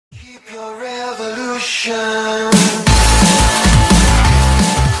ocean.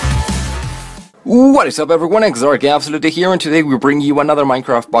 What is up everyone, Xark Absolutely here, and today we bring you another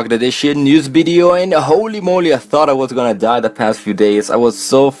Minecraft Pocket Edition news video. And holy moly, I thought I was gonna die the past few days. I was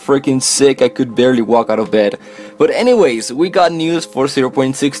so freaking sick I could barely walk out of bed. But anyways, we got news for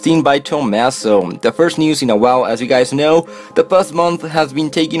 0.16 by Tommaso. The first news in a while. As you guys know, the past month has been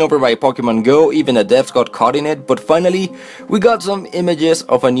taken over by Pokemon Go. Even the devs got caught in it, but finally we got some images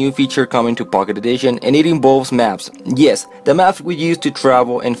of a new feature coming to Pocket Edition, and it involves maps. Yes, the maps we use to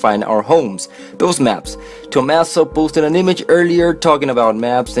travel and find our homes. Those maps. Tommaso posted an image earlier talking about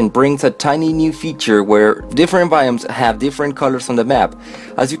maps and brings a tiny new feature where different biomes have different colors on the map.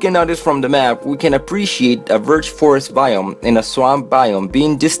 As you can notice from the map, we can appreciate a birch forest biome and a swamp biome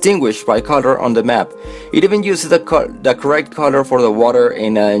being distinguished by color on the map. It even uses the correct color for the water,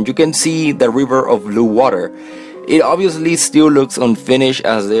 and you can see the river of blue water. It obviously still looks unfinished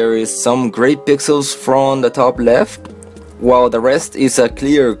as there is some gray pixels from the top left, while the rest is a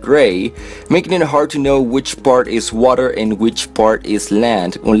clear gray, making it hard to know which part is water and which part is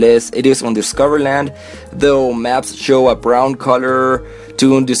land, unless it is undiscovered land, though maps show a brown color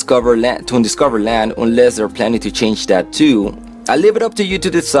to undiscovered land, unless they're planning to change that too. I'll leave it up to you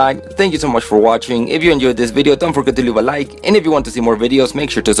to decide. Thank you so much for watching. If you enjoyed this video, don't forget to leave a like, and if you want to see more videos, make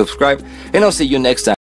sure to subscribe, and I'll see you next time.